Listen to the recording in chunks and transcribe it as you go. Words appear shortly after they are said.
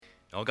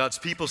All God's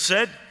people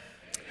said,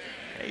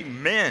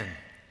 Amen.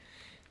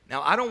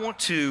 Now, I don't want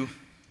to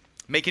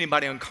make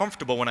anybody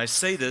uncomfortable when I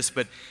say this,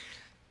 but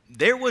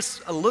there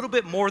was a little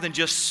bit more than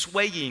just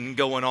swaying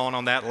going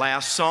on that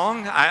last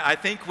song. I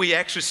think we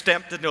actually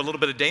stepped into a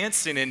little bit of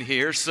dancing in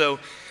here, so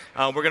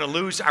we're going to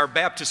lose our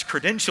Baptist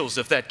credentials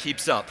if that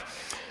keeps up.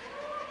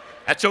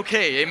 That's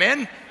okay,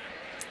 amen?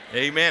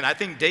 Amen. I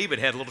think David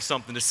had a little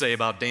something to say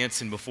about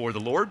dancing before the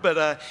Lord,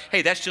 but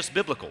hey, that's just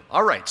biblical.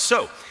 All right,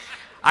 so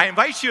I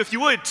invite you, if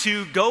you would,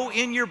 to go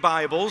in your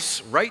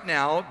Bibles right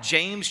now,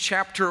 James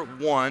chapter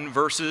 1,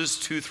 verses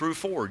 2 through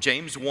 4.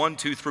 James 1,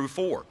 2 through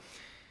 4.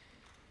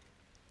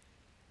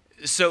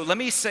 So let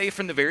me say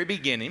from the very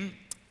beginning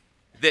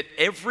that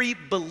every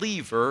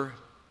believer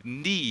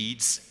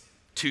needs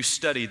to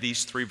study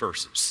these three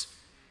verses.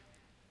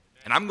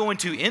 And I'm going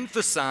to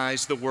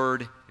emphasize the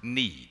word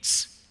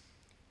needs.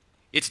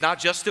 It's not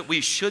just that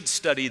we should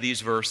study these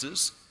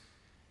verses.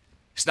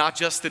 It's not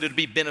just that it would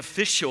be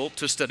beneficial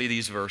to study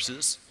these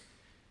verses.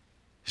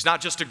 It's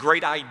not just a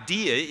great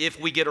idea if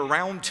we get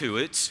around to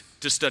it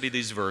to study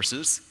these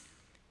verses.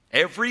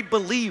 Every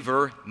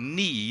believer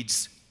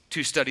needs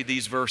to study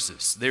these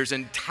verses. There's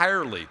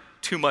entirely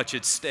too much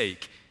at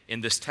stake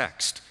in this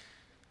text.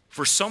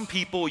 For some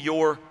people,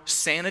 your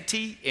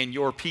sanity and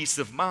your peace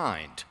of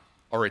mind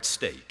are at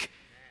stake.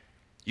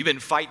 You've been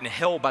fighting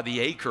hell by the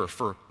acre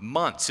for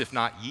months, if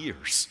not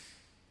years.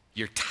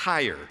 You're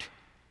tired.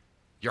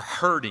 You're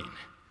hurting.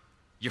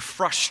 You're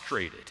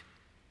frustrated.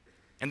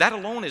 And that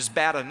alone is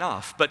bad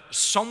enough, but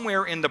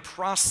somewhere in the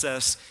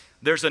process,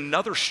 there's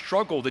another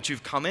struggle that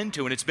you've come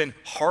into, and it's been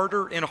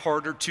harder and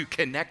harder to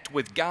connect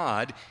with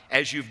God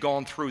as you've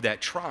gone through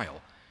that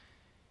trial.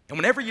 And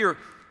whenever you're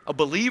a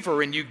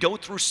believer and you go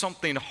through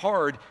something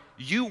hard,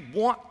 you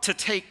want to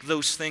take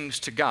those things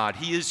to God.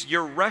 He is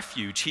your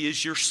refuge. He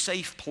is your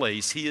safe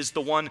place. He is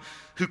the one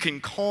who can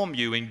calm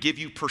you and give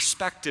you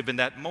perspective in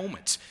that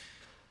moment.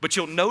 But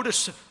you'll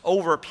notice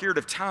over a period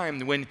of time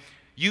when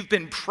you've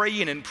been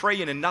praying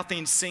and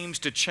nothing seems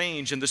to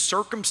change and the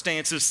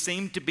circumstances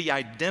seem to be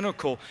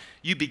identical,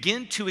 you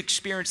begin to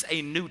experience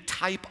a new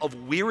type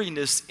of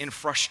weariness and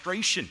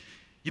frustration.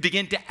 You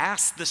begin to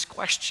ask this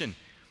question: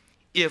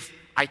 if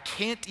I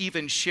can't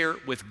even share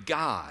it with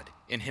God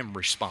and Him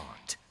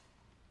respond,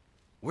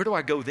 where do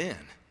I go then?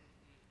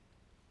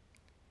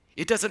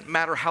 It doesn't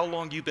matter how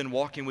long you've been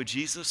walking with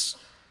Jesus.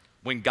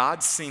 When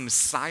God seems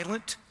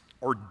silent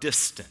or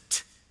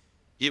distant,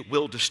 it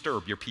will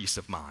disturb your peace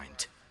of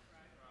mind.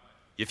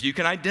 If you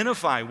can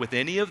identify with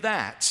any of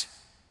that,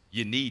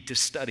 you need to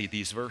study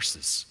these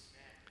verses.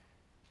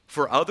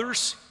 For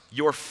others,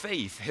 your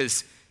faith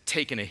has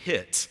taken a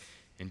hit,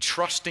 and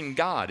trusting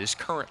God is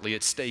currently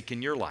at stake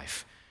in your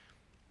life.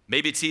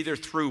 Maybe it's either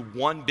through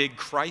one big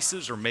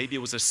crisis, or maybe it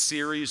was a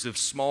series of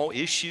small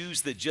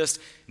issues that just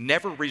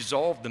never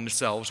resolved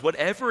themselves.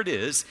 Whatever it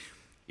is,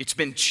 it's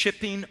been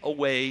chipping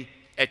away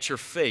at your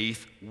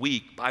faith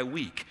week by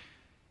week.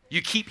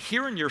 You keep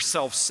hearing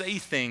yourself say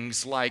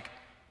things like,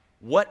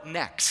 "What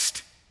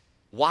next?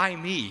 Why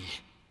me?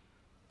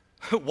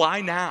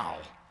 Why now?"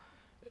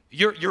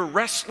 You're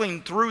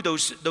wrestling through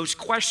those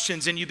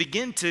questions, and you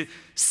begin to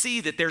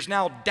see that there's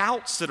now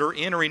doubts that are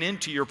entering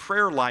into your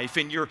prayer life,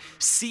 and you're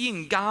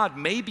seeing God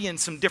maybe in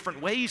some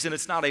different ways, and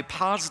it's not a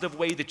positive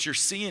way that you're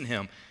seeing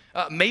Him.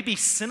 Maybe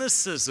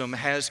cynicism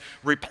has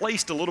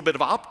replaced a little bit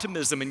of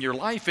optimism in your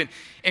life,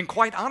 and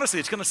quite honestly,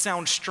 it's going to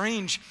sound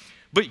strange,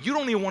 but you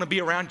don't even want to be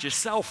around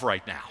yourself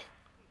right now.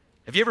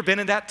 Have you ever been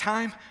in that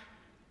time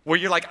where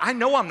you're like, I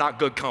know I'm not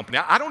good company.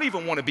 I don't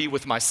even want to be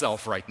with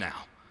myself right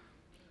now.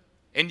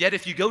 And yet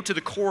if you go to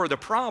the core of the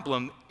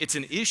problem, it's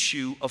an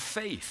issue of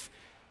faith.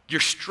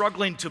 You're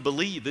struggling to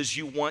believe as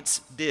you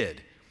once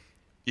did.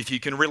 If you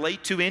can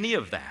relate to any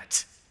of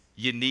that,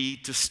 you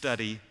need to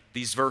study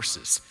these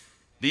verses.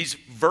 These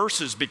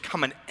verses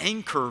become an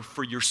anchor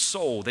for your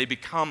soul. They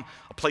become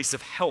a place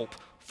of help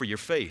for your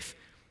faith.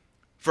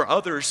 For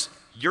others,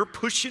 you're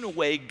pushing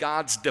away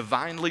God's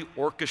divinely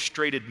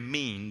orchestrated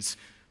means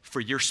for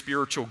your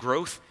spiritual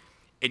growth,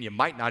 and you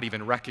might not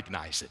even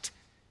recognize it.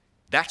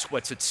 That's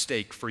what's at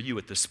stake for you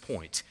at this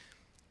point.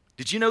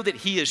 Did you know that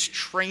He is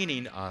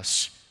training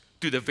us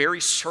through the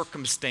very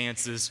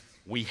circumstances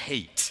we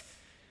hate?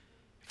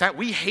 In fact,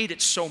 we hate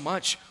it so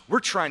much, we're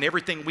trying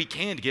everything we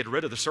can to get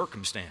rid of the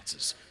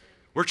circumstances.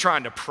 We're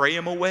trying to pray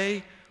them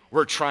away.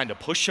 We're trying to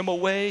push them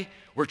away.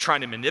 We're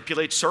trying to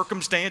manipulate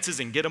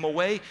circumstances and get them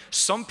away.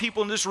 Some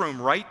people in this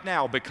room right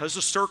now, because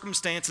the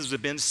circumstances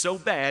have been so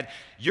bad,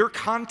 you're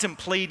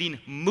contemplating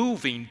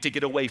moving to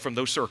get away from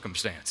those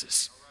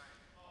circumstances.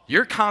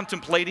 You're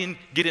contemplating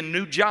getting a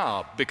new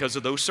job because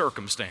of those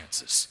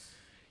circumstances.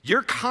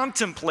 You're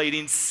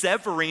contemplating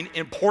severing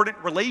important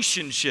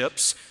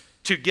relationships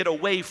to get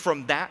away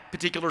from that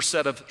particular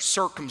set of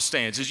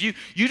circumstances. You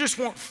just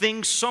want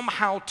things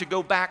somehow to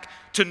go back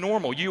to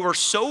normal. You are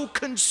so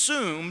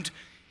consumed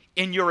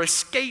in your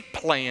escape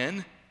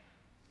plan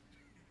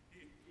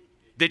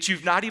that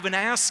you've not even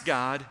asked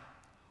God,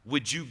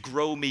 would you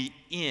grow me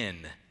in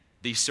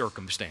these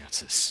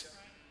circumstances?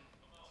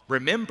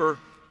 Remember,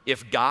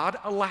 if God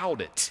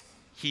allowed it,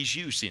 He's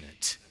using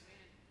it.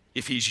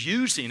 If He's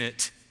using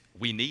it,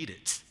 we need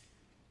it.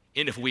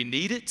 And if we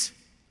need it,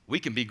 we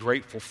can be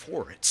grateful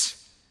for it.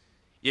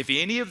 If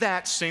any of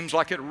that seems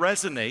like it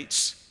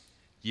resonates,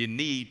 you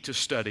need to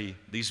study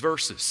these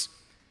verses.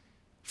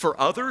 For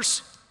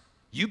others,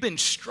 you've been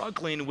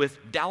struggling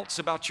with doubts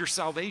about your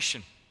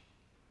salvation.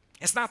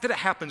 It's not that it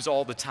happens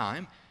all the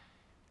time.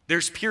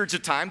 There's periods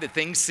of time that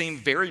things seem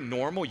very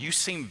normal. You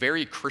seem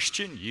very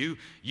Christian. You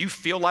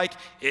feel like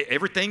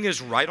everything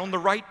is right on the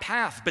right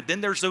path. But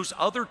then there's those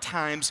other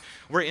times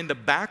where in the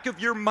back of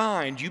your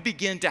mind, you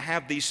begin to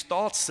have these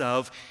thoughts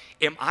of,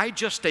 am I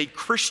just a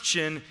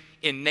Christian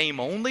in name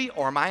only,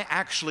 or am I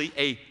actually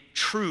a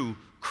true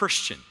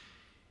Christian?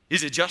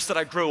 Is it just that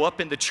I grew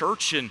up in the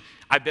church and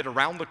I've been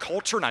around the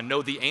culture and I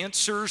know the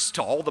answers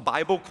to all the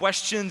Bible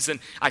questions and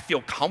I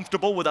feel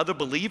comfortable with other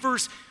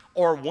believers?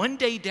 Or one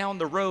day down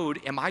the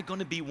road, am I going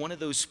to be one of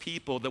those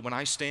people that when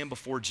I stand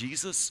before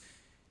Jesus,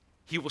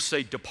 He will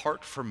say,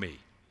 "Depart from me,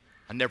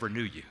 I never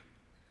knew you."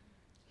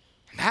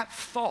 And that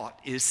thought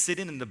is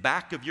sitting in the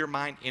back of your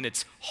mind and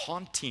it's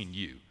haunting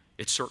you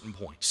at certain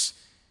points.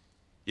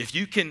 If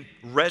you can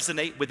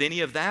resonate with any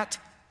of that,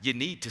 you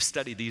need to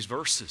study these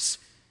verses.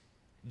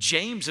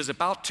 James is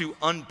about to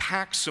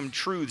unpack some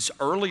truths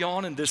early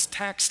on in this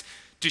text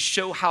to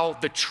show how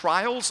the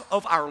trials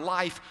of our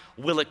life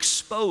will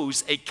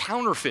expose a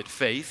counterfeit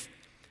faith,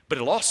 but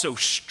it'll also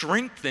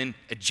strengthen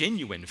a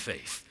genuine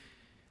faith.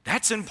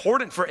 That's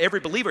important for every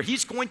believer.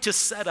 He's going to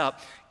set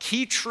up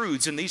key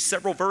truths in these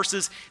several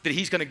verses that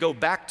he's going to go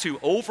back to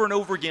over and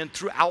over again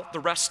throughout the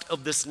rest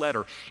of this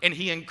letter. And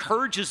he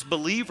encourages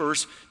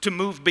believers to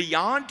move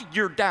beyond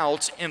your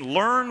doubts and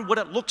learn what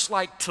it looks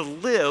like to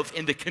live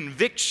in the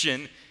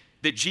conviction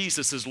that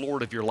Jesus is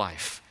Lord of your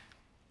life.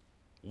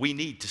 We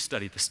need to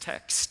study this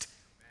text.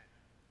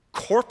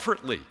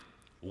 Corporately,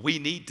 we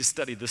need to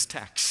study this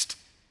text.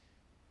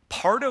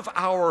 Part of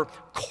our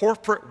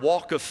corporate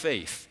walk of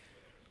faith,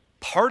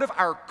 part of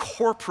our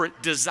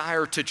corporate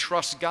desire to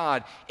trust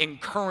God in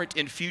current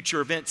and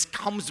future events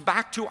comes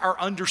back to our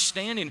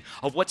understanding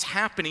of what's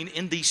happening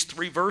in these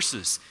three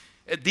verses.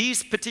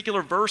 These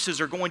particular verses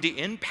are going to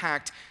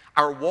impact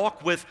our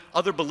walk with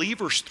other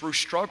believers through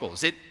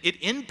struggles. It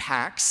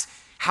impacts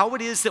how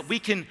it is that we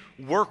can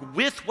work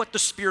with what the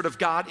Spirit of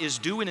God is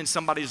doing in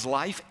somebody's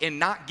life and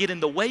not get in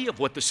the way of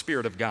what the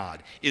Spirit of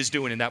God is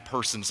doing in that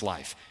person's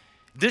life.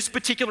 This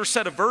particular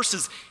set of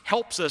verses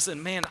helps us,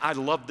 and man, I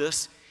love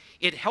this.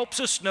 It helps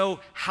us know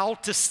how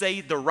to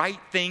say the right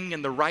thing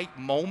in the right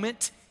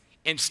moment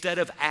instead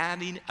of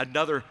adding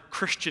another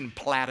Christian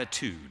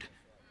platitude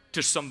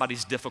to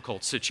somebody's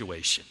difficult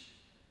situation.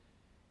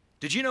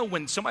 Did you know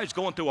when somebody's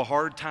going through a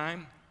hard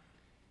time,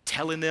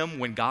 telling them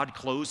when God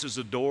closes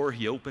a door,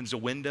 He opens a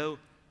window,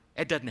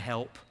 it doesn't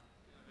help.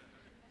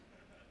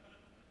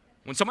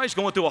 When somebody's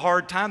going through a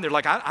hard time, they're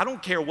like, I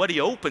don't care what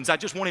He opens, I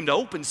just want Him to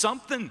open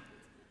something.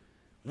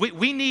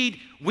 We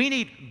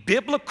need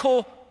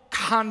biblical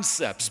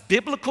concepts,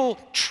 biblical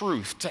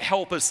truth to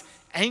help us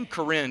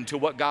anchor into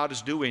what God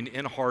is doing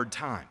in hard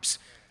times.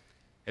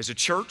 As a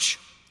church,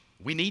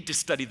 we need to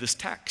study this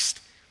text.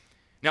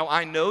 Now,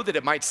 I know that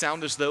it might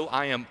sound as though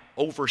I am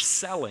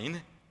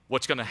overselling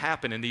what's going to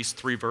happen in these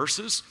three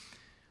verses,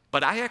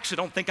 but I actually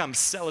don't think I'm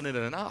selling it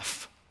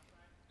enough.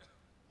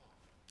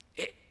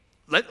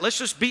 Let's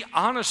just be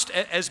honest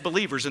as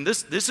believers, and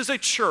this is a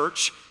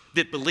church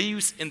that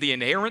believes in the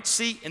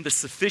inerrancy and the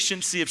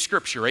sufficiency of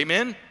Scripture.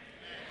 Amen?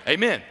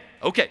 Amen.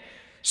 Okay,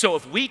 so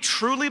if we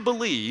truly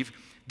believe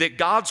that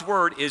God's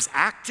Word is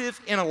active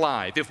and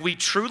alive, if we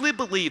truly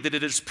believe that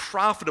it is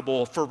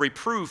profitable for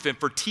reproof and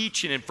for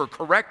teaching and for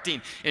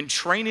correcting and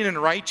training in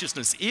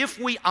righteousness, if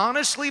we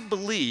honestly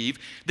believe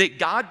that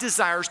God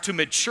desires to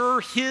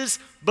mature His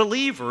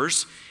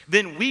believers,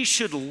 then we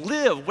should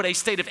live with a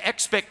state of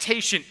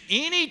expectation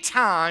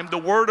anytime the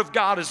Word of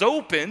God is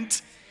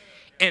opened,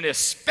 and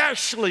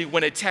especially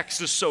when a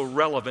text is so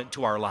relevant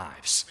to our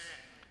lives.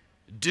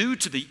 Due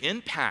to the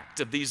impact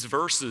of these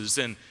verses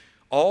and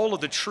all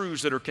of the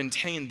truths that are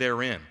contained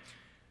therein,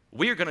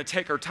 we are going to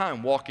take our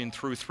time walking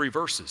through three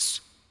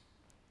verses.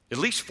 At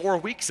least 4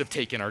 weeks have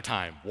taken our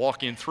time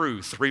walking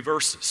through three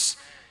verses.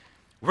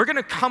 We're going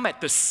to come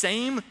at the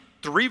same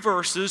three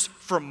verses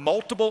from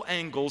multiple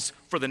angles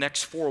for the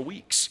next 4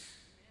 weeks.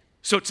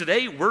 So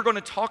today we're going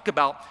to talk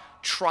about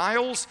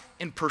trials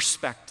and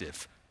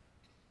perspective.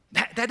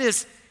 That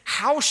is,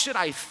 how should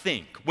I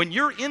think? When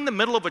you're in the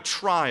middle of a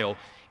trial,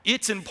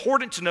 it's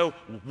important to know,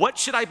 what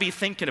should I be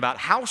thinking about?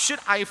 How should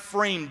I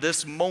frame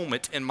this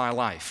moment in my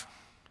life?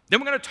 Then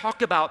we're going to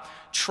talk about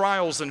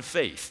trials and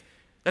faith.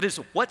 That is,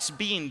 what's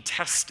being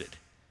tested.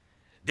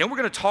 Then we're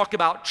going to talk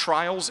about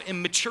trials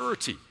and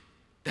maturity.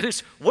 That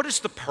is, what is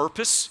the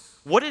purpose?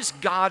 What is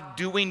God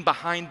doing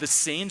behind the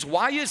scenes?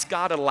 Why is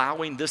God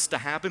allowing this to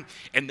happen?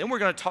 And then we're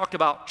going to talk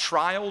about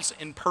trials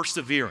and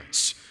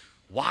perseverance.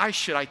 Why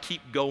should I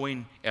keep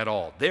going at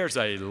all? There's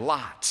a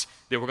lot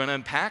that we're going to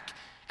unpack.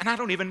 And I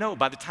don't even know,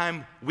 by the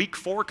time week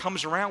 4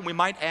 comes around, we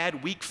might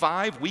add week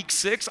 5, week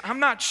 6. I'm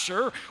not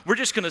sure. We're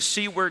just going to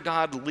see where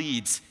God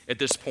leads at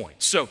this point.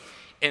 So,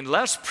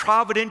 unless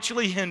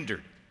providentially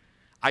hindered,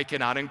 I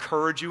cannot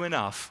encourage you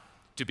enough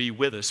to be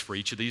with us for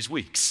each of these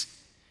weeks.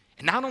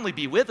 And not only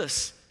be with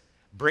us,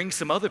 bring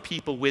some other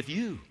people with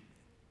you.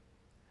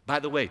 By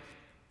the way,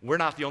 we're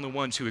not the only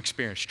ones who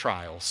experience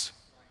trials.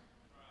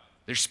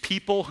 There's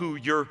people who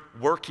you're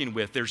working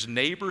with. There's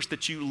neighbors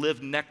that you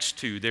live next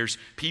to. There's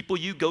people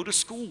you go to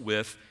school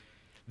with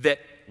that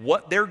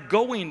what they're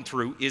going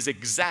through is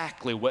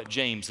exactly what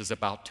James is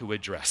about to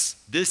address.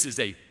 This is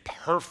a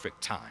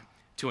perfect time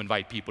to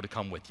invite people to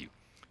come with you.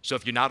 So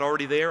if you're not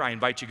already there, I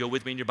invite you to go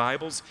with me in your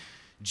Bibles.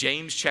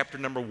 James chapter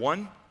number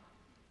 1.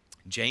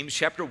 James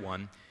chapter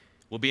 1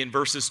 will be in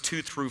verses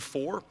 2 through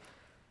 4.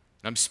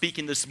 I'm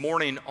speaking this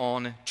morning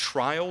on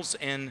trials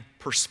and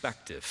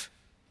perspective.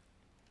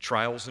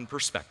 Trials and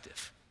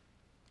perspective.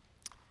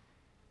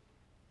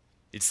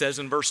 It says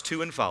in verse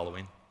 2 and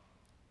following,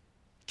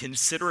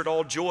 "Consider it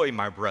all joy,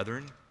 my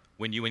brethren,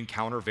 when you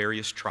encounter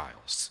various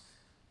trials,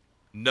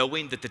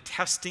 knowing that the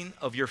testing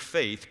of your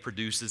faith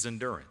produces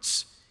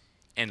endurance.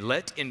 And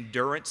let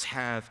endurance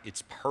have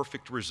its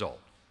perfect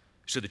result,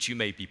 so that you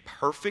may be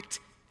perfect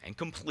and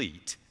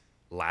complete,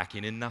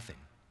 lacking in nothing."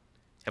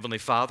 Heavenly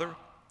Father,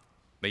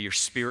 may your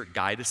Spirit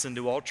guide us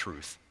into all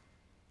truth.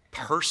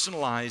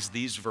 Personalize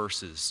these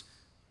verses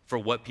for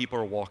what people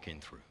are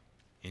walking through.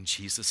 In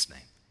Jesus'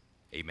 name,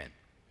 amen.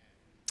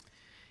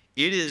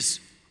 It is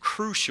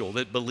crucial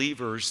that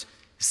believers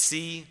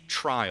see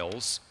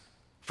trials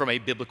from a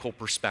biblical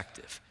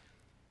perspective.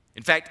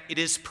 In fact, it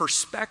is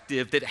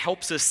perspective that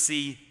helps us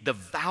see the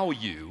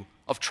value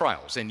of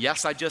trials. And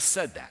yes, I just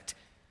said that.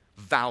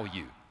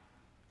 Value.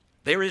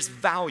 There is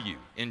value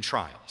in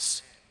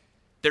trials.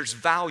 There's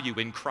value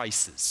in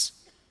crisis.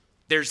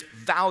 There's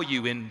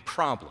value in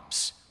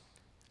problems.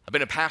 I've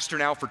been a pastor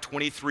now for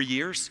 23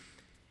 years,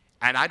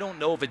 and I don't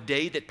know of a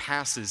day that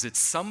passes that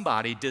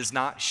somebody does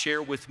not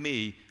share with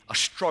me a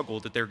struggle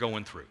that they're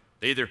going through.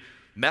 They either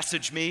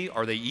message me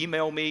or they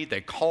email me,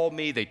 they call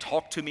me, they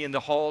talk to me in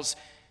the halls.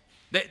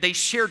 They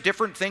share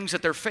different things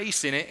that they're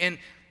facing, and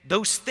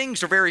those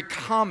things are very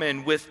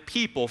common with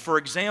people. For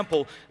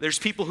example, there's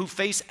people who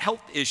face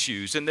health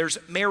issues, and there's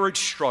marriage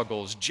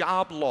struggles,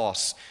 job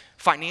loss,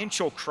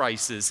 financial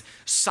crisis,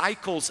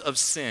 cycles of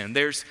sin.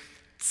 There's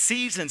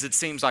seasons, it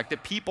seems like,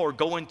 that people are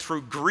going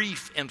through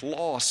grief and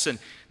loss, and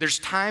there's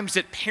times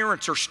that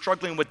parents are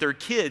struggling with their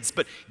kids,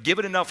 but give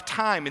it enough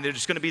time and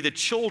there's going to be the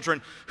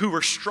children who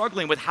are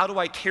struggling with, how do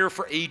I care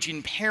for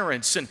aging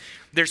parents? And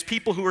there's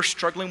people who are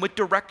struggling with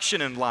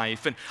direction in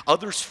life, and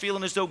others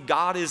feeling as though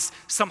God is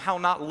somehow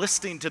not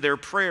listening to their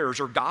prayers,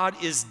 or God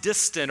is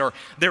distant, or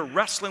they're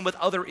wrestling with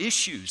other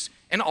issues.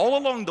 And all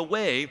along the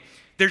way,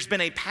 there's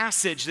been a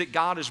passage that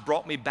God has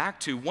brought me back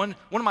to, one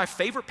of my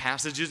favorite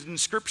passages in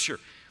Scripture.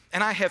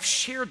 And I have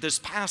shared this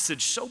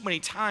passage so many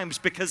times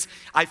because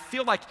I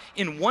feel like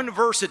in one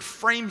verse it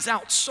frames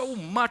out so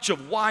much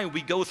of why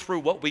we go through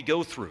what we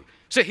go through.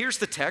 So here's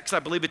the text. I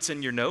believe it's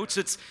in your notes.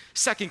 It's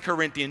 2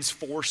 Corinthians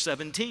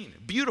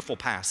 4:17. Beautiful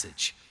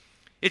passage.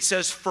 It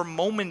says, "For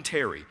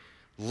momentary,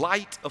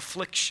 light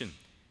affliction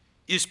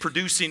is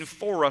producing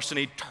for us an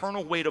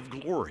eternal weight of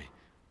glory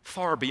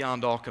far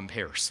beyond all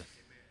comparison."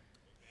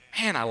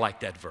 Man, I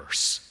like that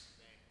verse.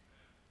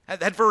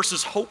 That verse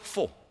is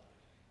hopeful.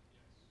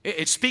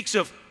 It speaks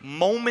of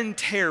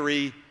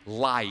momentary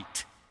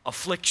light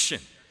affliction.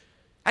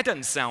 That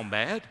doesn't sound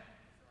bad.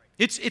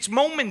 It's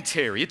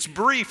momentary, it's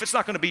brief, it's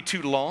not going to be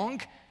too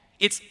long.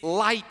 It's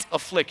light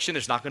affliction,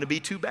 it's not going to be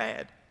too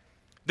bad.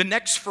 The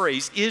next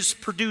phrase is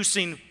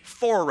producing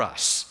for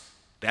us.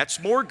 That's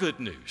more good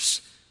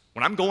news.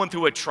 When I'm going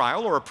through a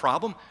trial or a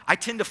problem, I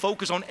tend to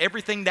focus on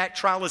everything that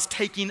trial is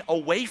taking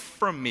away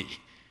from me.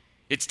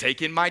 It's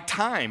taking my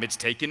time, it's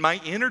taking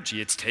my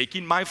energy, it's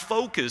taking my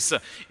focus.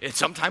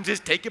 Sometimes it's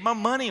taking my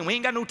money, and we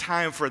ain't got no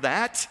time for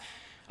that.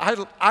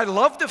 I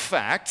love the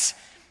fact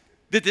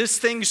that this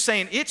thing's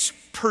saying it's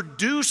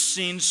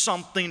producing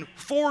something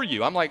for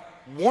you. I'm like,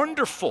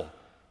 wonderful.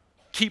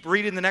 Keep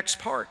reading the next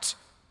part.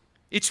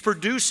 It's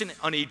producing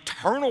an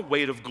eternal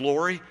weight of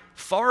glory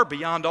far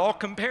beyond all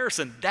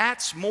comparison.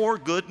 That's more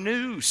good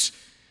news.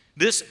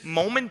 This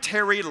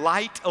momentary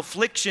light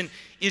affliction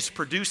is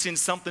producing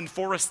something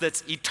for us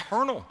that's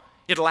eternal.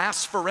 It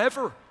lasts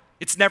forever.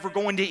 It's never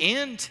going to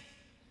end.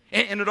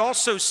 And it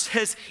also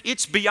says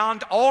it's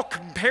beyond all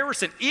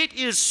comparison. It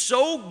is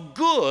so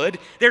good,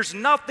 there's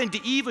nothing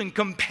to even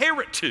compare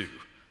it to.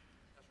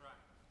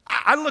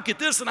 I look at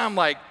this and I'm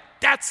like,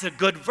 that's a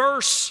good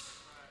verse.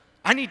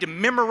 I need to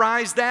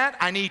memorize that.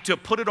 I need to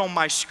put it on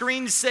my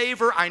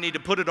screensaver. I need to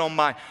put it on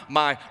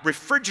my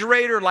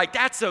refrigerator. Like,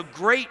 that's a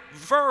great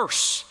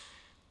verse.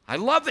 I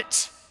love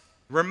it.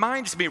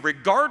 Reminds me,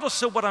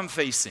 regardless of what I'm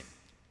facing,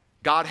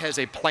 God has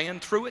a plan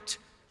through it.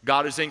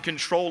 God is in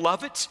control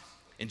of it.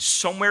 And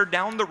somewhere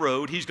down the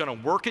road, He's going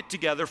to work it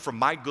together for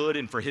my good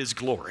and for His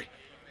glory.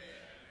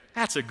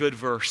 That's a good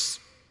verse.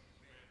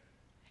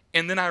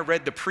 And then I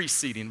read the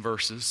preceding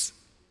verses.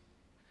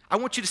 I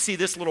want you to see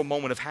this little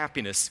moment of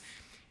happiness.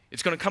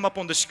 It's going to come up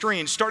on the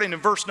screen. Starting in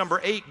verse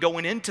number 8,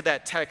 going into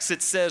that text,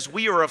 it says,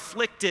 "We are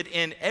afflicted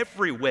in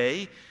every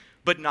way,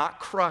 but not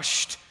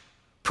crushed.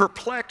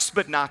 Perplexed,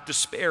 but not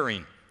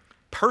despairing.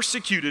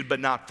 persecuted but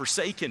not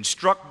forsaken,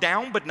 struck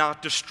down but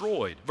not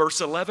destroyed.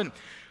 Verse 11,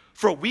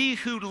 for we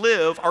who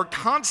live are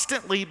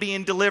constantly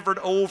being delivered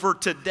over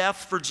to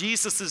death for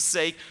Jesus'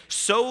 sake,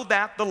 so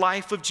that the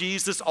life of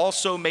Jesus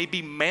also may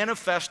be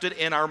manifested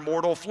in our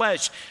mortal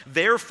flesh.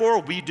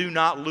 Therefore, we do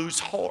not lose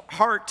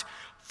heart,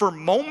 for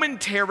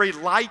momentary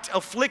light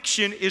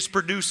affliction is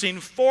producing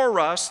for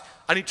us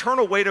an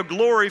eternal weight of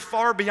glory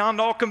far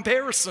beyond all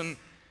comparison.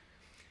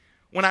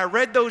 When I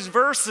read those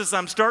verses,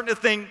 I'm starting to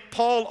think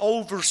Paul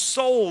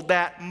oversold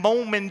that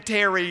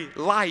momentary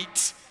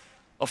light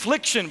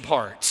affliction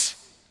part.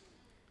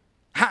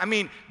 I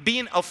mean,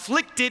 being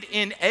afflicted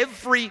in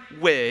every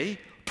way,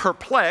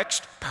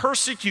 perplexed,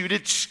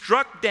 persecuted,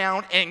 struck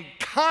down, and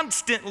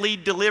constantly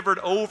delivered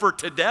over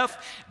to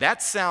death,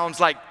 that sounds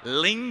like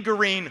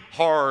lingering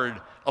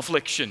hard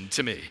affliction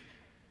to me.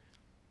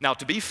 Now,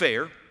 to be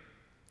fair,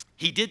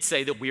 he did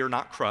say that we are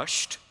not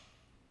crushed,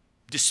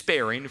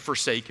 despairing,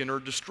 forsaken, or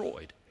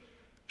destroyed.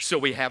 So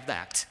we have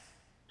that.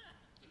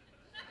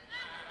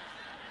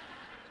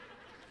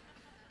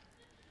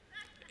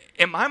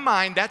 In my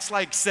mind, that's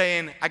like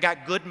saying, I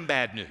got good and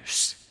bad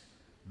news.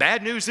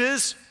 Bad news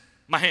is,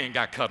 my hand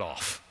got cut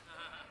off.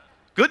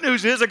 Good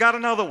news is, I got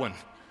another one.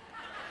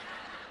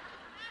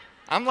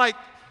 I'm like,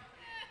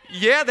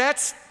 yeah,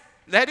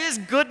 that is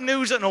good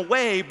news in a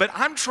way, but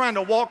I'm trying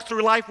to walk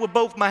through life with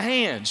both my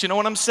hands. You know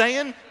what I'm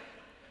saying?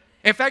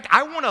 In fact,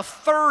 I want a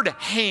third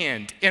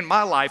hand in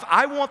my life.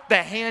 I want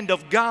the hand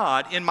of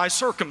God in my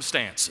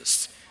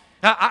circumstances.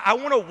 I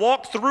want to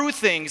walk through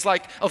things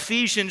like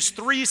Ephesians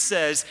 3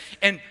 says,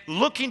 and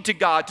looking to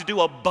God to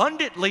do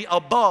abundantly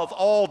above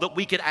all that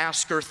we could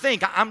ask or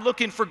think. I'm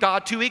looking for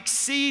God to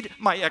exceed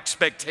my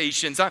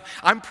expectations.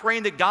 I'm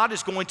praying that God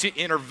is going to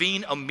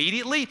intervene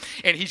immediately,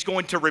 and He's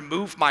going to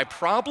remove my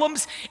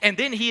problems, and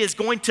then He is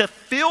going to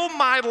fill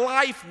my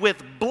life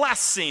with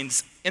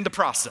blessings in the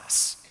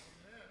process.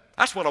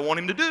 That's what I want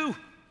Him to do.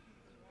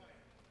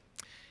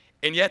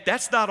 And yet,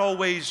 that's not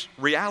always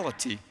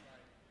reality.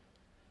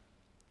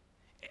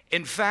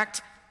 In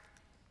fact,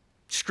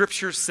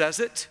 Scripture says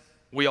it.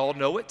 We all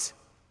know it.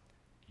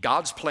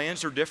 God's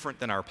plans are different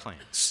than our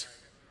plans.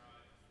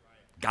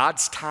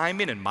 God's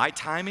timing and my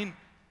timing,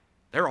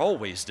 they're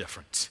always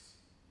different.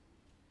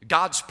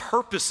 God's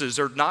purposes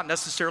are not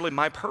necessarily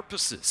my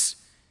purposes.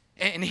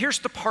 And here's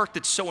the part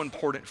that's so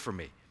important for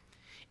me.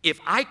 If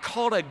I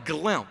caught a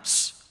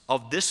glimpse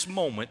of this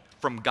moment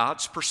from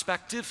God's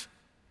perspective,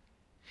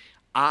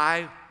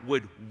 I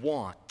would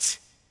want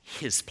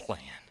His plan.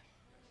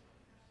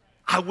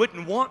 I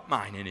wouldn't want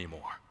mine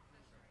anymore.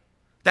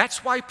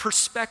 That's why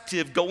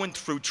perspective going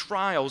through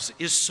trials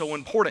is so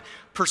important.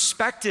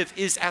 Perspective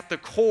is at the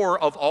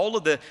core of all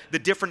of the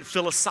different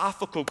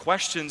philosophical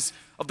questions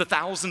of the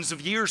thousands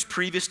of years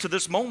previous to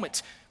this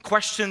moment.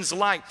 Questions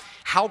like,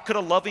 how could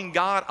a loving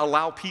God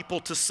allow people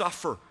to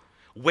suffer?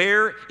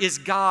 Where is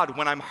God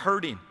when I'm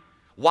hurting?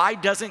 Why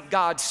doesn't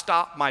God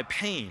stop my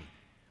pain?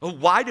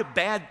 Why do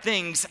bad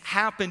things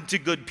happen to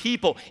good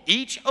people?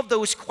 Each of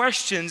those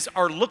questions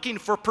are looking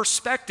for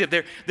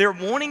perspective. They're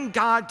wanting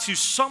God to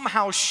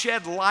somehow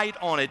shed light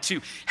on it, to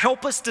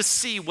help us to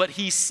see what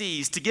He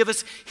sees, to give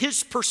us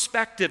His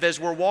perspective as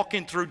we're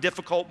walking through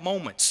difficult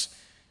moments.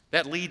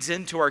 That leads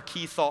into our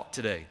key thought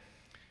today.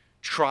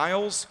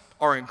 Trials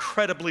are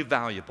incredibly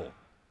valuable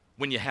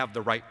when you have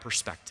the right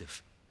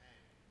perspective.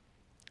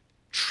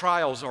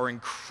 Trials are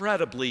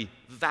incredibly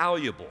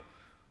valuable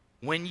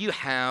when you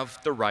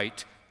have the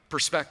right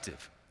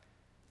perspective.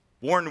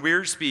 Warren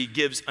Wiersbe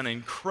gives an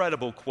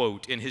incredible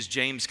quote in his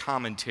James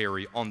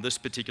commentary on this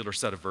particular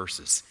set of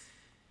verses.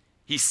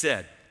 He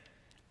said,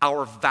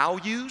 our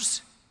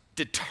values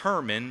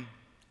determine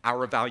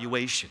our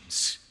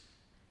evaluations.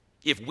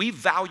 If we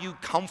value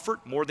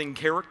comfort more than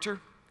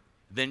character,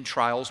 then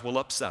trials will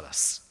upset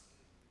us.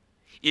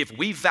 If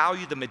we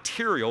value the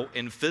material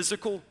and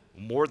physical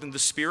more than the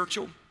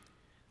spiritual,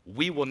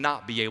 we will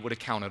not be able to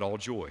count it all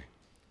joy.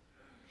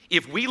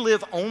 If we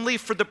live only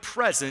for the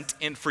present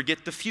and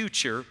forget the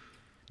future,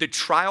 the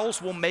trials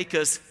will make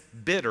us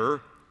bitter,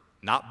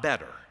 not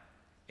better.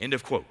 End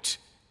of quote.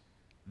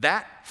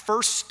 That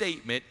first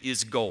statement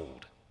is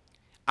gold.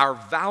 Our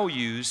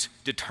values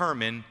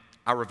determine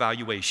our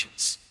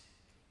evaluations.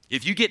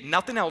 If you get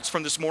nothing else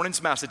from this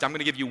morning's message, I'm going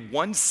to give you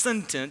one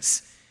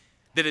sentence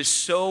that is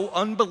so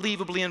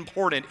unbelievably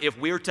important if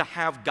we're to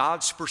have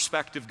God's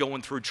perspective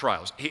going through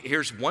trials.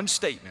 Here's one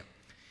statement.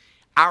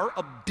 Our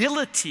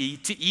ability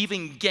to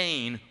even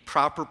gain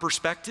proper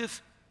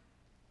perspective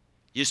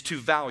is to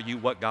value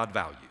what God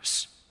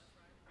values.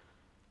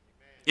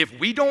 If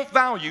we don't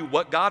value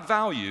what God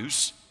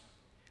values,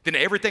 then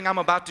everything I'm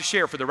about to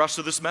share for the rest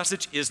of this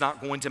message is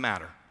not going to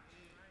matter.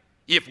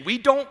 If we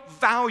don't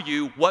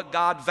value what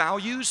God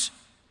values,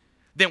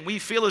 then we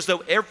feel as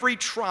though every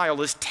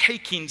trial is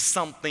taking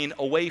something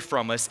away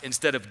from us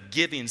instead of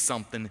giving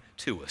something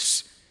to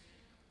us.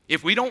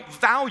 If we don't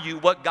value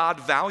what God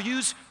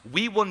values,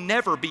 we will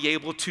never be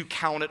able to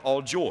count it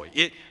all joy.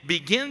 It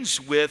begins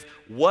with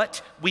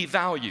what we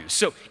value.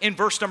 So in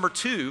verse number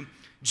 2,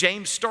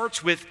 James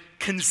starts with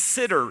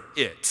consider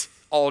it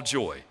all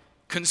joy.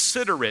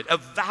 consider it,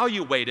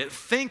 evaluate it,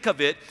 think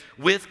of it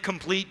with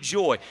complete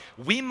joy.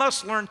 We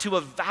must learn to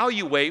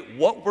evaluate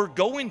what we're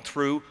going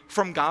through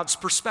from God's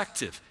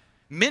perspective.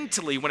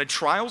 Mentally, when a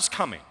trial's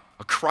coming,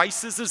 a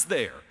crisis is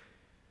there,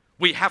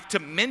 we have to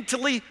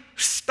mentally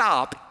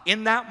stop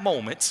in that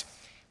moment,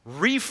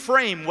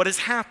 reframe what is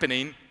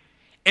happening,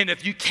 and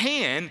if you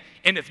can,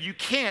 and if you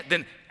can't,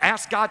 then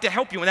ask God to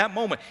help you in that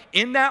moment.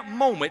 In that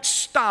moment,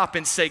 stop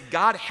and say,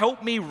 God,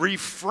 help me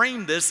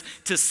reframe this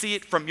to see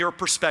it from your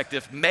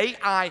perspective. May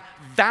I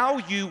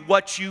value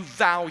what you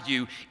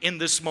value in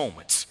this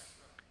moment.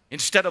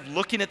 Instead of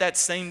looking at that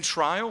same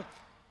trial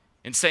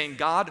and saying,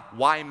 God,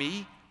 why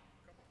me?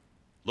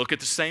 Look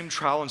at the same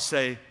trial and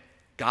say,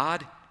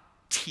 God,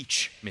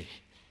 teach me.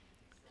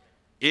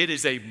 It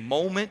is a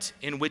moment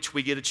in which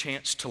we get a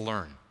chance to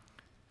learn.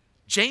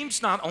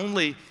 James not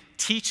only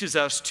teaches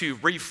us to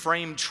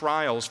reframe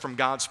trials from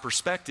God's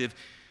perspective,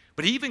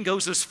 but he even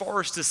goes as far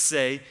as to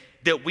say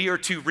that we are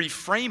to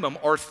reframe them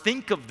or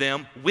think of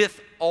them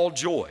with all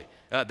joy.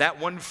 That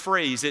one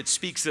phrase, it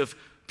speaks of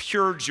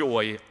pure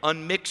joy,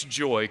 unmixed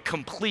joy,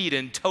 complete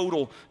and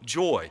total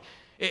joy.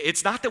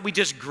 It's not that we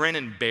just grin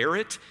and bear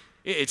it.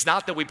 It's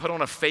not that we put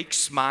on a fake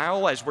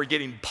smile as we're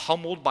getting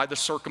pummeled by the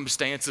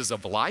circumstances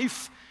of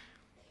life.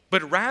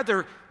 But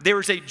rather,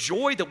 there is a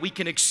joy that we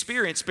can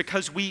experience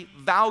because we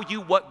value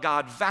what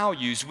God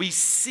values. We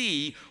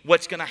see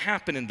what's going to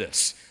happen in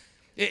this.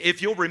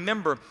 If you'll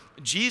remember,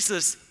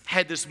 Jesus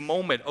had this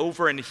moment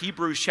over in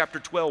Hebrews chapter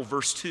 12,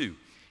 verse 2,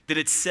 that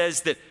it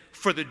says that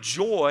for the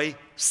joy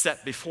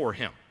set before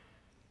him.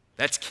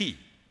 That's key.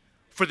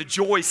 For the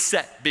joy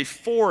set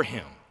before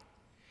him,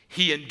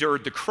 he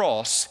endured the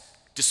cross,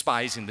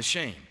 despising the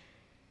shame.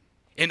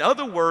 In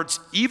other words,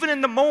 even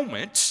in the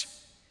moment,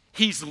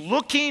 he's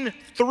looking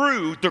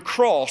through the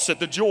cross at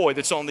the joy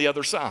that's on the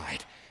other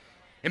side.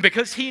 And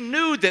because he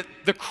knew that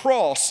the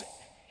cross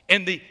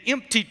and the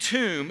empty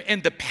tomb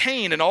and the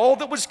pain and all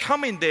that was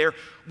coming there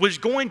was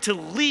going to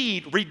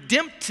lead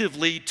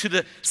redemptively to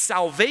the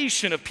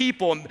salvation of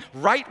people and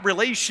right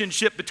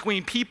relationship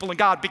between people and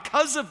God.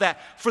 Because of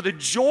that, for the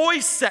joy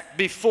set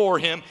before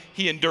him,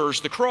 he endures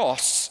the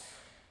cross.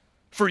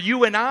 For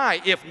you and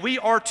I, if we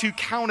are to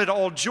count it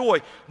all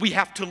joy, we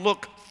have to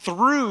look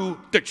through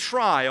the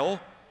trial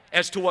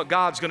as to what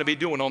God's going to be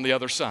doing on the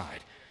other side.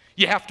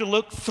 You have to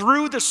look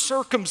through the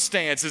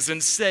circumstances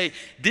and say,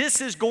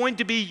 this is going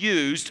to be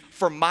used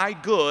for my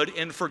good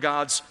and for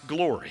God's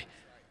glory.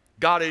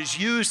 God is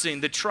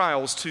using the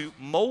trials to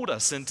mold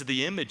us into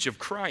the image of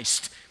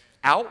Christ.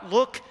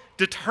 Outlook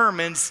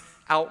determines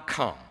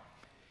outcome.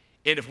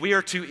 And if we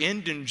are to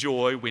end in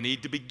joy, we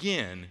need to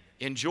begin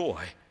in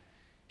joy.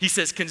 He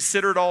says,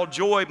 consider it all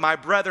joy, my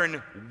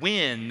brethren,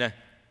 when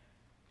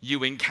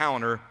you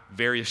encounter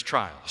various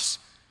trials.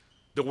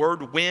 The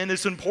word when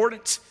is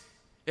important.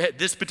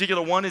 This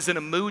particular one is in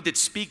a mood that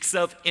speaks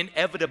of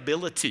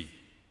inevitability.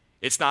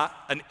 It's not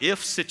an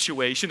if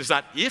situation. It's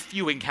not if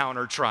you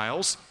encounter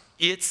trials.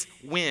 It's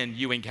when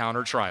you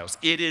encounter trials.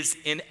 It is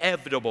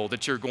inevitable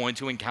that you're going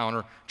to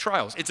encounter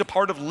trials. It's a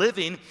part of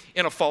living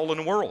in a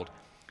fallen world.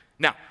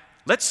 Now,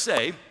 let's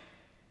say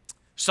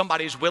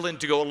somebody's willing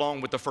to go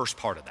along with the first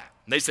part of that.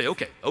 And they say,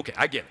 okay,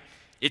 I get it.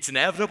 It's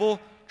inevitable.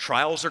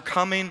 Trials are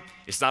coming.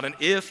 It's not an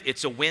if,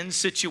 it's a when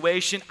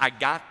situation. I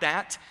got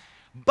that.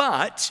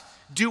 But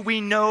do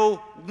we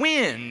know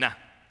when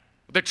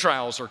the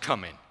trials are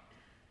coming?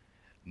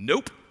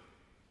 Nope.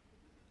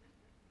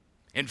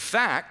 In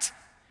fact,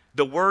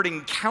 the word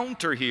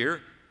encounter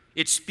here,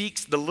 it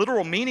speaks the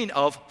literal meaning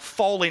of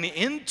falling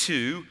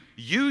into,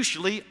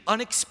 usually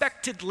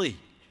unexpectedly.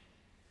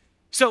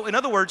 So in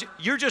other words,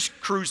 you're just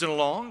cruising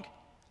along.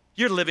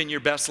 You're living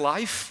your best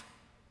life.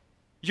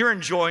 You're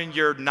enjoying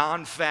your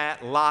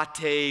non-fat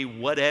latte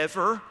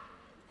whatever.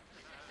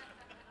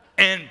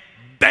 And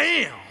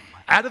bam,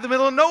 out of the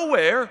middle of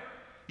nowhere,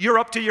 you're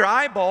up to your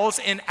eyeballs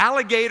in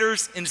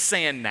alligators and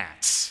sand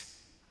gnats.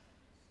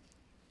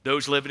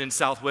 Those living in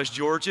Southwest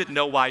Georgia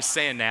know why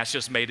sand gnats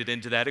just made it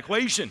into that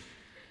equation.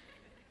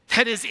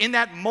 That is, in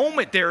that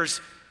moment,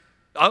 there's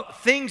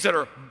things that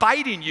are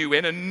biting you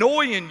and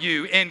annoying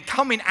you and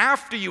coming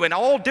after you in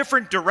all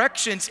different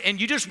directions,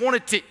 and you just want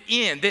it to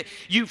end. That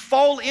you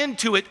fall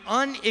into it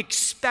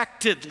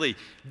unexpectedly.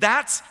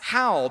 That's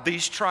how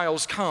these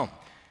trials come.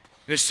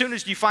 And as soon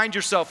as you find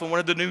yourself in one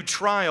of the new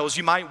trials,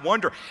 you might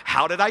wonder,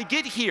 how did I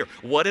get here?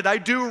 What did I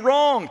do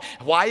wrong?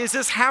 Why is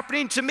this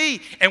happening to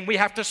me? And we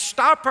have to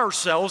stop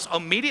ourselves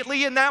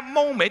immediately in that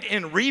moment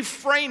and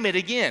reframe it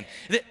again.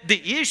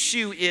 The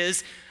issue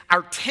is,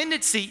 our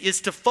tendency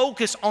is to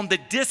focus on the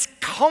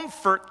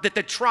discomfort that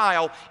the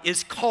trial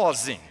is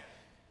causing.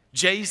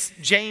 James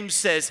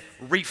says,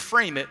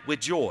 reframe it with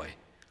joy.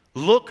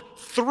 Look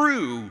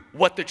through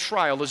what the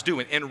trial is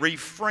doing and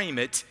reframe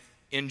it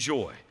in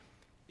joy.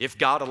 If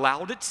God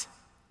allowed it,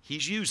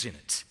 he's using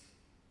it.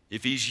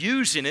 If he's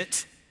using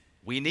it,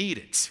 we need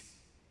it.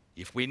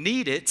 If we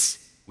need it,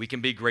 we can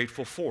be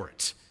grateful for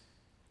it.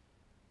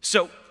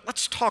 So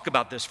let's talk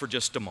about this for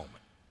just a moment.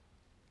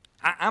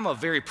 I'm a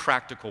very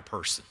practical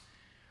person.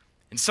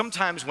 And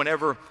sometimes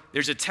whenever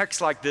there's a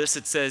text like this,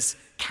 it says,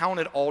 count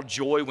it all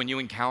joy when you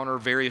encounter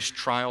various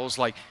trials.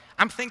 Like,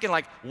 I'm thinking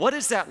like, what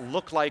does that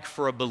look like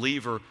for a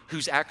believer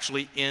who's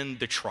actually in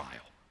the trial?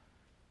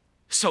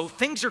 So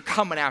things are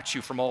coming at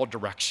you from all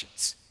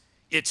directions.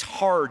 It's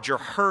hard, you're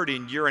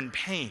hurting, you're in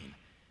pain.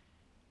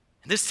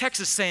 And this text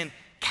is saying,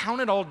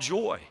 count it all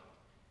joy.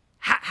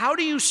 How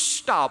do you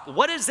stop?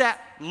 What does that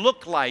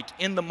look like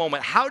in the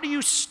moment? How do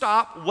you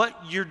stop what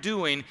you're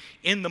doing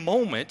in the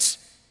moment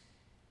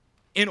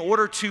in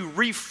order to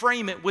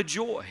reframe it with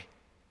joy?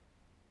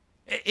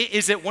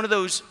 Is it one of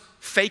those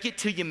fake it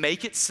till you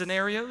make it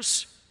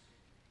scenarios?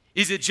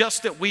 Is it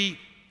just that we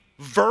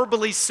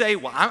verbally say,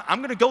 well, I'm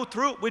going to go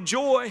through it with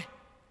joy?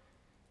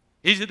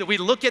 Is it that we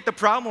look at the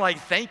problem like,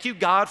 thank you,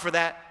 God, for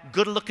that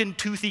good-looking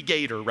toothy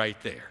gator right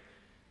there?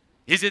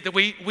 Is it that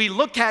we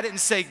look at it and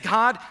say,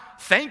 God,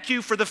 thank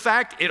you for the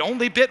fact it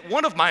only bit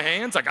one of my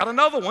hands, I got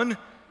another one.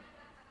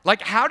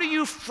 Like, how do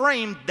you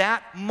frame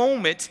that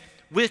moment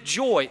with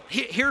joy?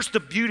 Here's the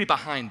beauty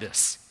behind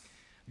this.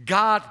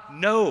 God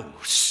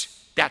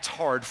knows that's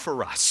hard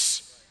for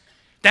us.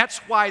 That's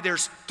why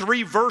there's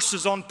 3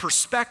 verses on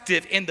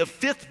perspective, and the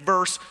 5th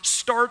verse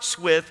starts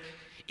with,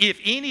 if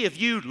any of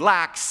you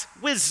lacks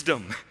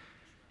wisdom.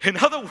 In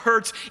other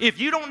words, if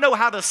you don't know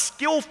how to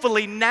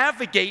skillfully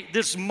navigate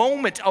this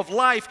moment of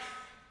life,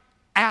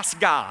 ask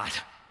God.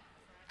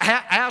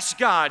 Ask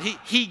God.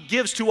 He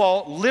gives to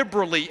all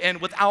liberally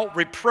and without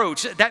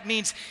reproach. That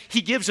means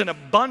he gives an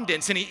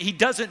abundance, and he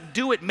doesn't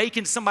do it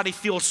making somebody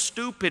feel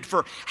stupid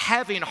for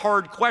having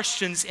hard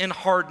questions in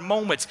hard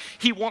moments.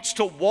 He wants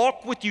to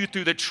walk with you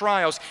through the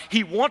trials.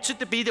 He wants it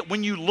to be that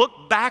when you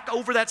look back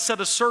over that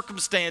set of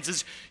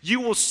circumstances,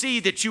 you will see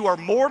that you are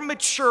more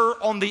mature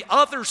on the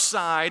other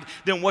side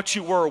than what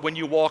you were when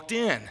you walked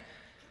in.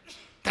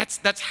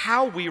 That's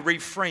how we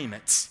reframe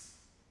it.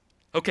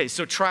 Okay,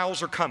 so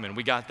trials are coming.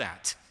 We got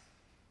that.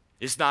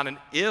 It's not an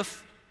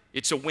if,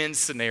 it's a when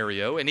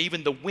scenario, and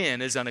even the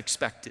when is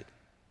unexpected.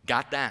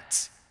 Got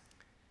that.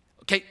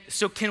 Okay,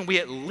 so can we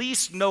at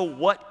least know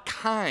what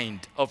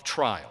kind of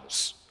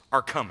trials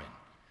are coming?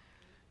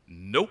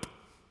 Nope.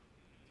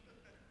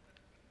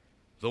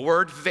 The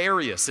word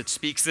various, it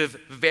speaks of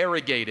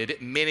variegated,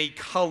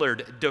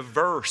 many-colored,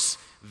 diverse,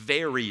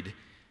 varied.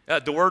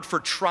 The word for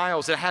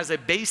trials, it has a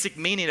basic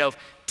meaning of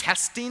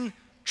testing,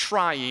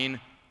 trying,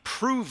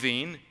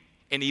 proving,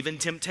 and even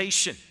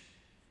temptation.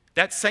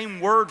 That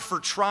same word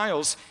for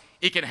trials,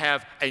 it can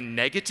have a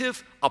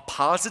negative, a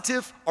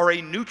positive, or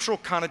a neutral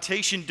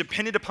connotation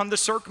depending upon the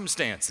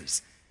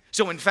circumstances.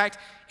 So in fact,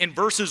 in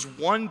verses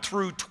 1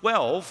 through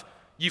 12,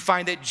 you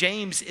find that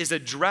James is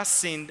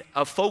addressing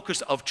a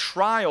focus of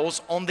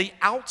trials on the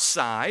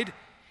outside,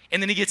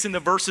 and then he gets into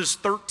verses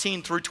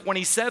 13 through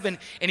 27,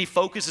 and he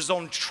focuses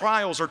on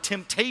trials or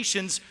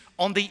temptations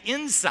on the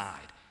inside.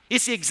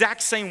 It's the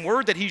exact same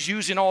word that he's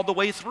using all the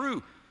way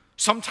through.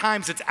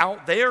 Sometimes it's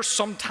out there,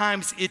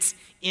 sometimes it's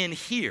in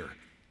here.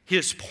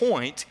 His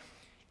point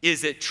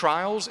is that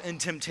trials and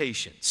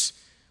temptations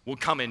will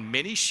come in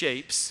many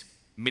shapes,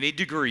 many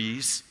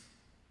degrees,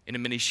 and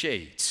in many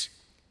shades.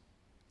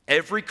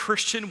 Every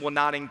Christian will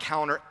not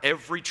encounter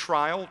every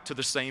trial to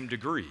the same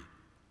degree.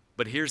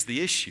 But here's the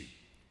issue.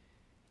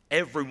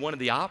 Every one of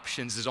the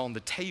options is on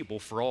the table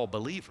for all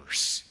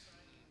believers.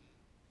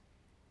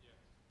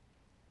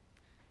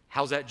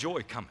 How's that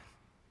joy coming?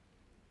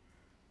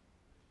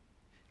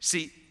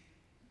 See,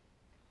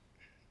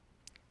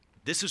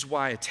 this is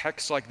why a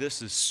text like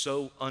this is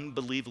so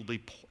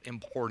unbelievably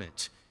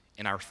important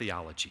in our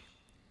theology.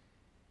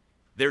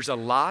 There's a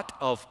lot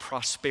of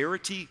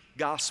prosperity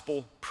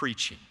gospel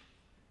preaching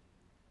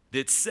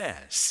that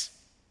says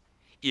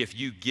if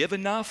you give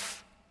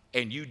enough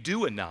and you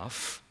do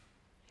enough,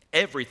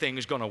 everything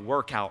is going to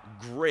work out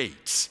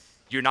great.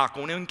 You're not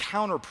going to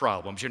encounter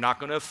problems. You're not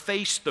going to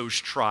face those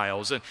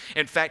trials. And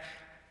in fact,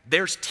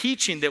 there's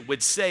teaching that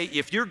would say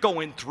if you're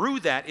going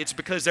through that, it's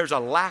because there's a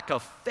lack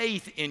of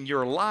faith in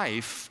your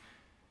life.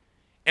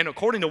 And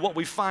according to what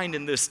we find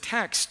in this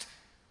text,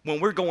 when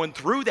we're going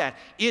through that,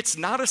 it's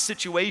not a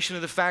situation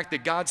of the fact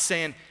that God's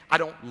saying, I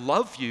don't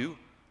love you,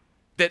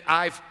 that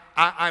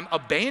I'm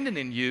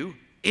abandoning you.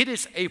 It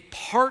is a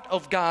part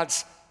of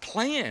God's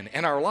plan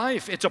in our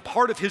life. It's a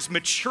part of his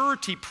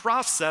maturity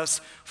process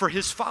for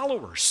his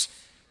followers.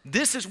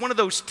 This is one of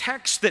those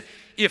texts that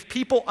if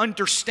people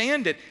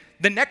understand it,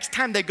 the next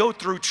time they go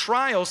through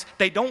trials,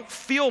 they don't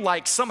feel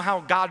like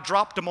somehow God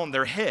dropped them on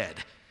their head.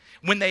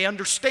 When they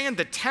understand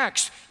the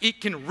text,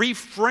 it can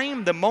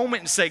reframe the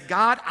moment and say,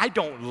 God, I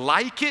don't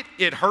like it.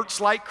 It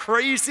hurts like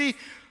crazy.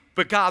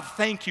 But God,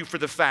 thank you for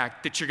the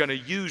fact that you're going to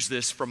use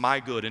this for my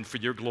good and for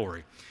your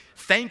glory.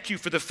 Thank you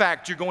for the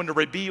fact you're going to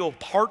reveal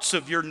parts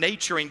of your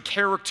nature and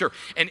character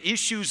and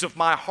issues of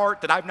my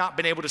heart that I've not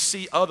been able to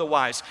see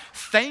otherwise.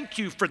 Thank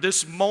you for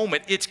this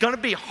moment. It's going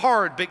to be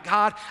hard, but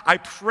God, I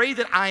pray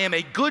that I am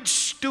a good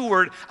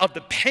steward of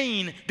the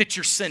pain that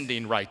you're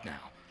sending right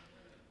now.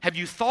 Have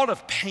you thought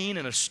of pain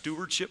in a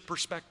stewardship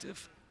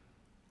perspective?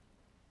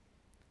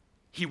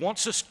 He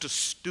wants us to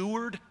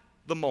steward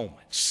the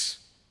moments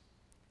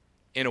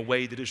in a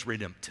way that is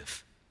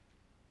redemptive.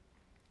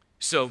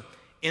 So,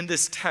 in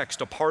this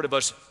text, a part of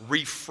us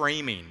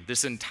reframing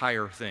this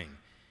entire thing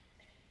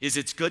is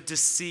it's good to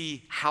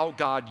see how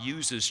God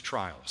uses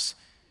trials.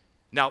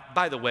 Now,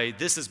 by the way,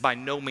 this is by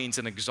no means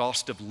an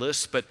exhaustive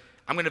list, but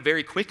I'm going to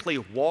very quickly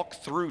walk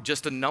through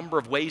just a number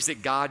of ways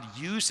that God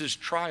uses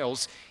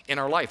trials in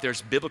our life.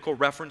 There's biblical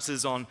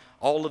references on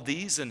all of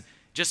these, and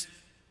just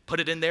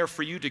put it in there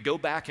for you to go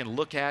back and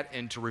look at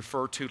and to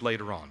refer to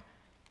later on.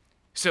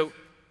 So,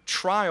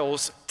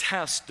 trials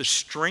test the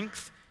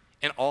strength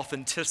and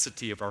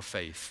authenticity of our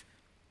faith.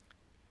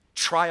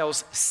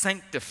 Trials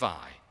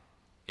sanctify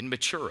and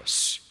mature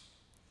us.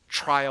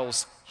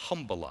 Trials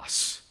humble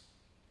us.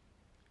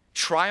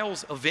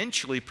 Trials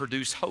eventually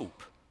produce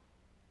hope.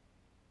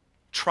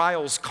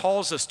 Trials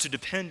cause us to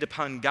depend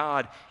upon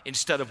God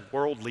instead of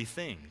worldly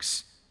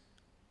things.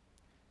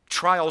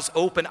 Trials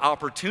open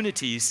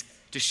opportunities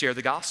to share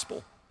the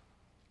gospel.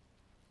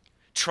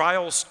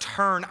 Trials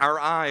turn our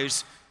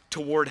eyes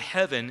toward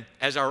heaven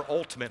as our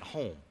ultimate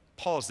home.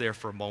 Pause there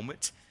for a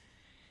moment.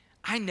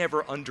 I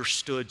never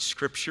understood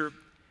scripture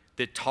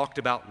that talked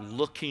about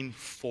looking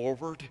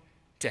forward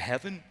to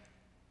heaven.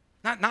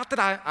 Not that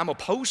I'm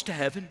opposed to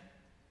heaven,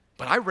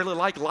 but I really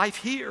like life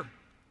here.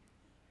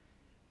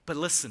 But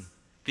listen,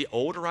 the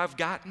older I've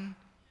gotten,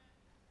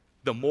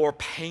 the more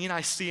pain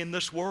I see in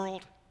this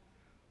world,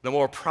 the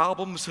more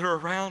problems that are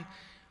around,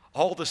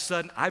 all of a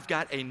sudden I've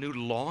got a new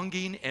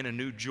longing and a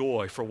new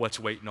joy for what's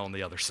waiting on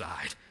the other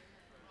side.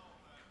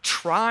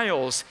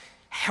 Trials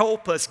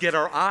help us get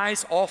our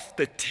eyes off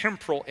the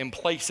temporal and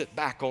place it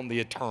back on the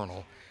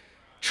eternal.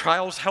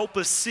 Trials help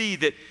us see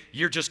that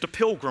you're just a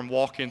pilgrim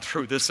walking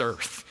through this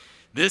earth.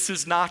 This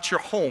is not your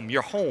home.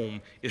 Your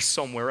home is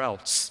somewhere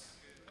else.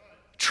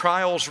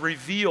 Trials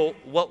reveal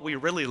what we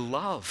really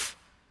love.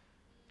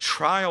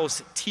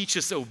 Trials teach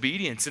us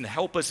obedience and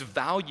help us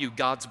value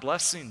God's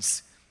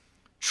blessings.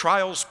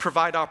 Trials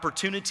provide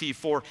opportunity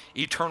for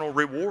eternal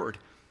reward.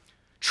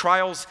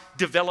 Trials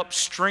develop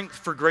strength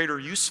for greater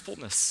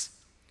usefulness.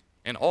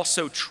 And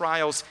also,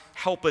 trials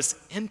help us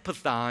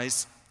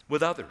empathize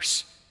with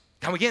others.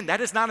 Now, again, that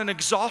is not an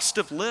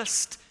exhaustive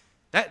list.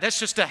 That's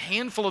just a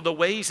handful of the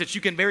ways that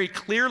you can very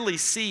clearly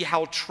see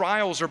how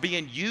trials are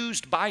being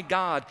used by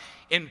God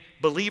in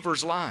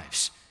believers'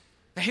 lives.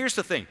 Now, here's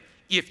the thing.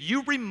 If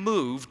you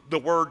removed the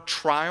word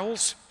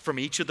trials from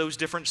each of those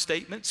different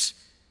statements,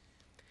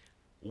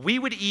 we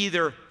would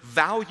either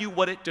value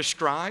what it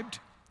described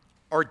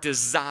or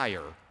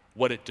desire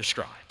what it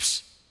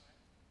describes.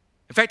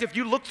 In fact, if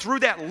you look through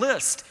that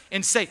list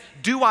and say,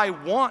 do I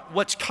want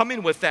what's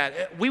coming with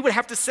that? We would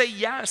have to say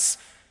yes.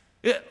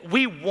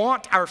 We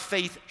want our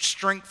faith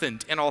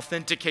strengthened and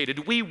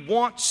authenticated. We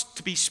want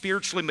to be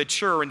spiritually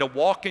mature and to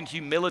walk in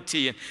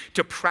humility and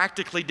to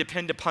practically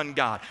depend upon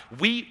God.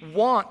 We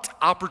want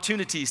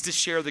opportunities to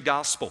share the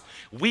gospel.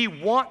 We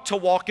want to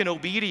walk in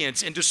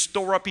obedience and to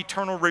store up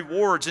eternal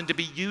rewards and to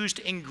be used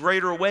in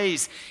greater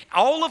ways.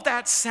 All of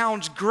that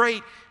sounds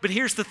great, but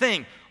here's the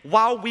thing.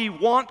 While we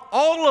want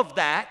all of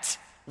that,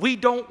 we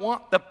don't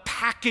want the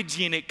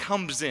packaging it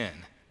comes in.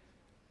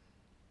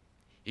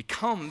 It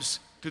comes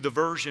through the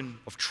version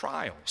of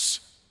trials,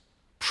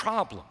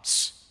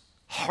 problems,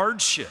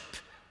 hardship,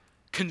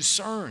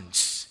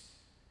 concerns.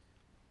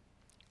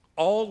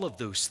 All of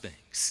those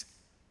things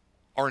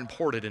are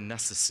important and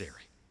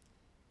necessary.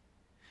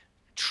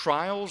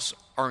 Trials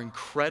are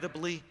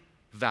incredibly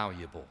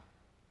valuable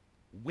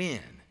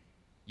when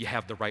you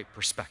have the right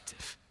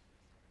perspective.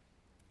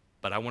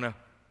 But I want to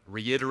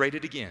reiterate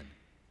it again.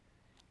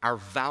 Our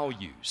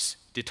values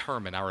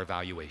determine our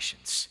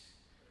evaluations.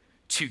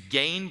 To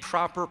gain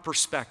proper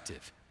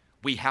perspective,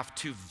 we have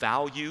to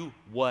value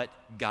what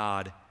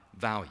God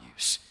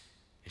values.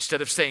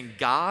 Instead of saying,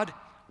 God,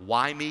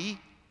 why me?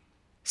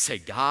 Say,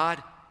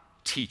 God,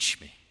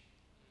 teach me.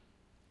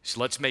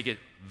 So let's make it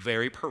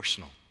very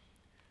personal.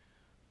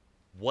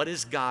 What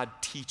is God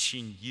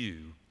teaching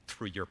you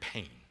through your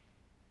pain?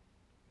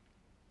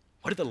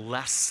 What are the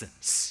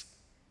lessons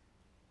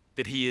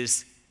that He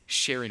is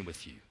sharing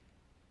with you?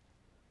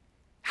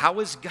 How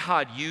is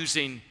God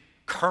using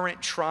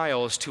current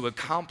trials to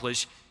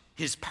accomplish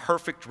His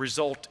perfect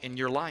result in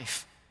your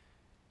life?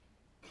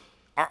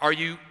 Are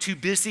you too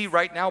busy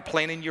right now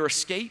planning your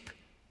escape?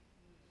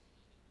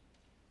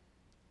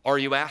 Are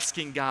you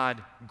asking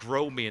God,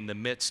 grow me in the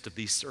midst of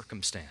these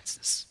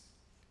circumstances?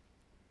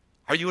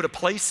 Are you at a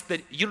place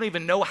that you don't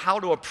even know how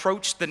to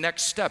approach the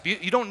next step?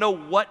 You don't know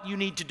what you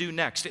need to do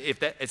next. If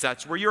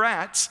that's where you're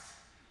at,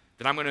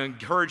 then I'm going to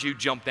encourage you,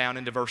 jump down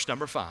into verse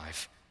number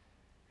 5.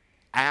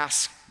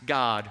 Ask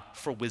God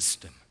for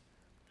wisdom.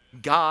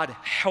 God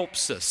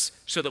helps us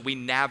so that we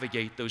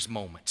navigate those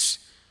moments.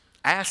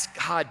 Ask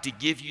God to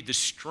give you the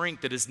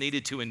strength that is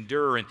needed to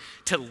endure and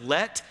to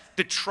let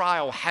the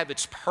trial have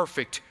its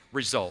perfect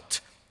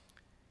result.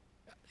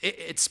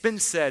 It's been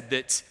said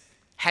that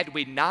had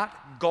we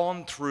not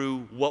gone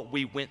through what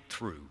we went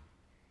through,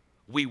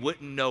 we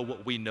wouldn't know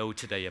what we know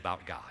today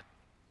about God.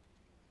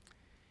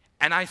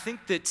 And I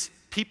think that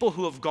people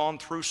who have gone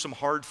through some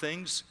hard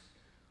things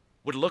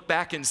would look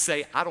back and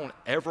say, I don't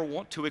ever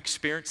want to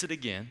experience it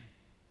again.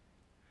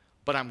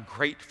 but I'm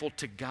grateful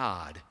to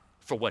God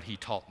for what he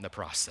taught in the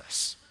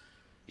process.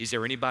 Is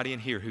there anybody in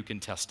here who can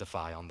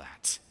testify on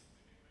that?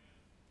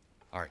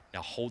 All right,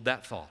 now hold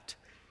that thought.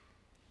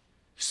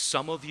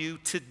 Some of you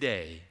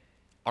today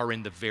are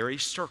in the very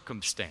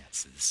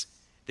circumstances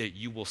that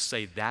you will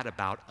say that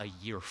about a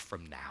year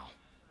from now.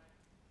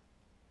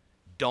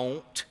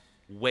 Don't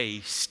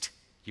waste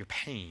your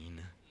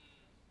pain.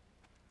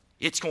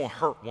 It's going to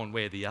hurt one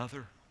way or the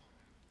other.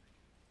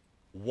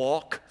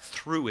 Walk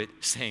through it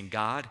saying,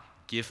 God,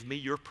 give me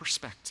your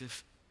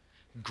perspective.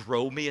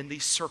 Grow me in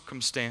these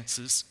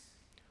circumstances.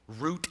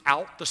 Root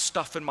out the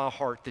stuff in my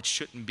heart that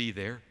shouldn't be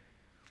there.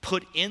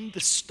 Put in the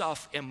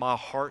stuff in my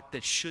heart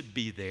that should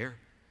be there.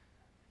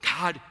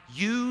 God,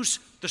 use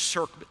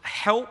the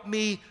help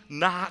me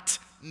not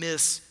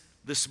miss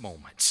this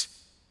moment.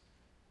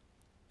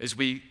 As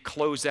we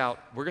close out,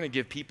 we're going to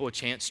give people a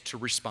chance to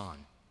respond.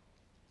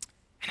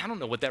 And I don't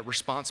know what that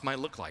response might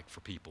look like for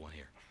people in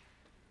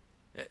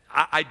here.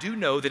 I do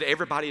know that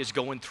everybody is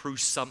going through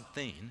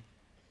something,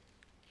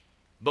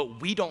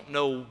 but we don't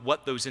know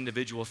what those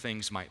individual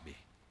things might be.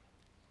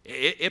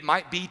 It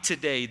might be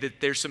today that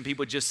there's some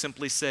people just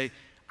simply say,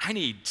 I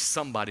need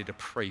somebody to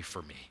pray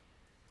for me.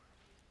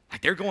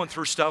 Like they're going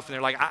through stuff and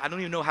they're like, I don't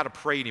even know how to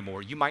pray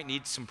anymore. You might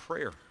need some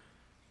prayer.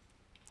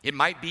 It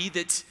might be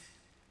that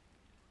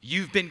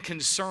you've been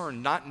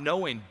concerned not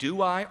knowing,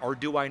 do I or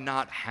do I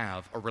not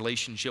have a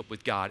relationship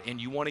with God? And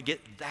you want to get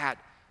that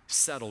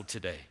settled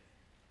today.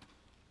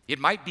 It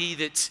might be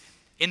that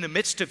in the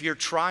midst of your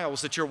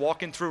trials that you're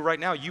walking through right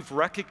now, you've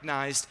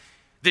recognized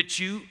that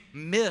you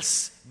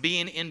miss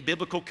being in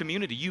biblical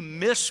community. You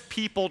miss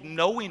people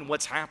knowing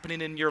what's happening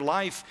in your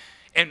life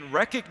and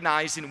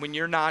recognizing when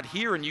you're not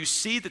here, and you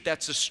see that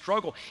that's a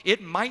struggle.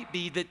 It might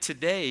be that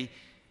today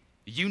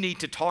you need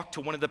to talk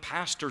to one of the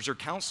pastors or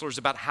counselors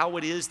about how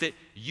it is that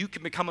you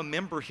can become a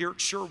member here at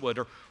Sherwood,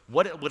 or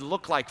what it would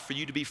look like for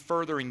you to be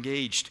further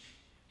engaged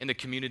in the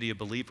community of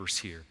believers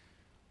here.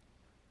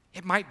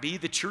 It might be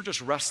that you're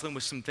just wrestling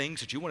with some things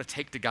that you want to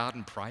take to God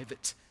in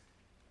private.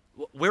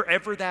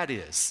 Wherever that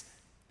is,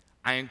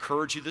 I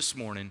encourage you this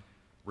morning,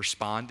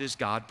 respond as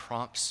God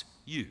prompts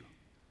you.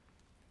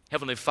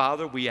 Heavenly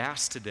Father, we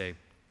ask today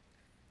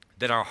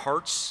that our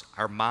hearts,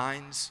 our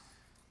minds,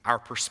 our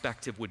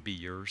perspective would be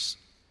yours.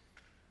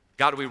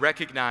 God, we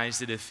recognize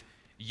that if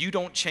you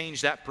don't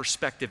change that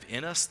perspective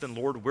in us, then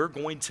Lord, we're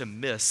going to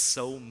miss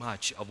so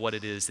much of what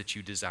it is that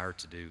you desire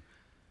to do.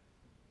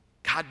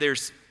 God,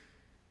 there's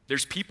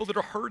people that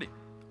are hurting.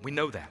 We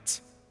know that.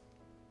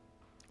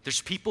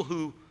 There's people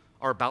who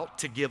are about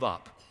to give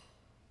up.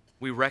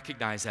 We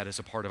recognize that as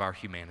a part of our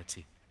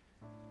humanity.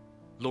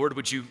 Lord,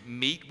 would you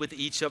meet with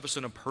each of us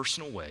in a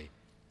personal way,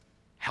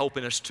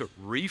 helping us to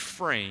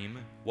reframe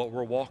what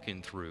we're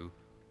walking through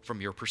from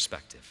your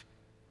perspective.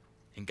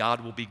 And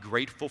God will be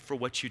grateful for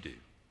what you do.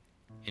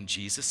 In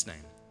Jesus'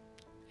 name,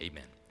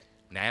 amen.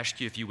 And I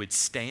ask you if you would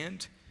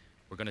stand.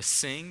 We're going to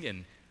sing,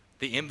 and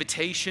the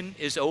invitation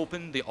is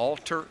open. The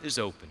altar is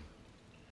open.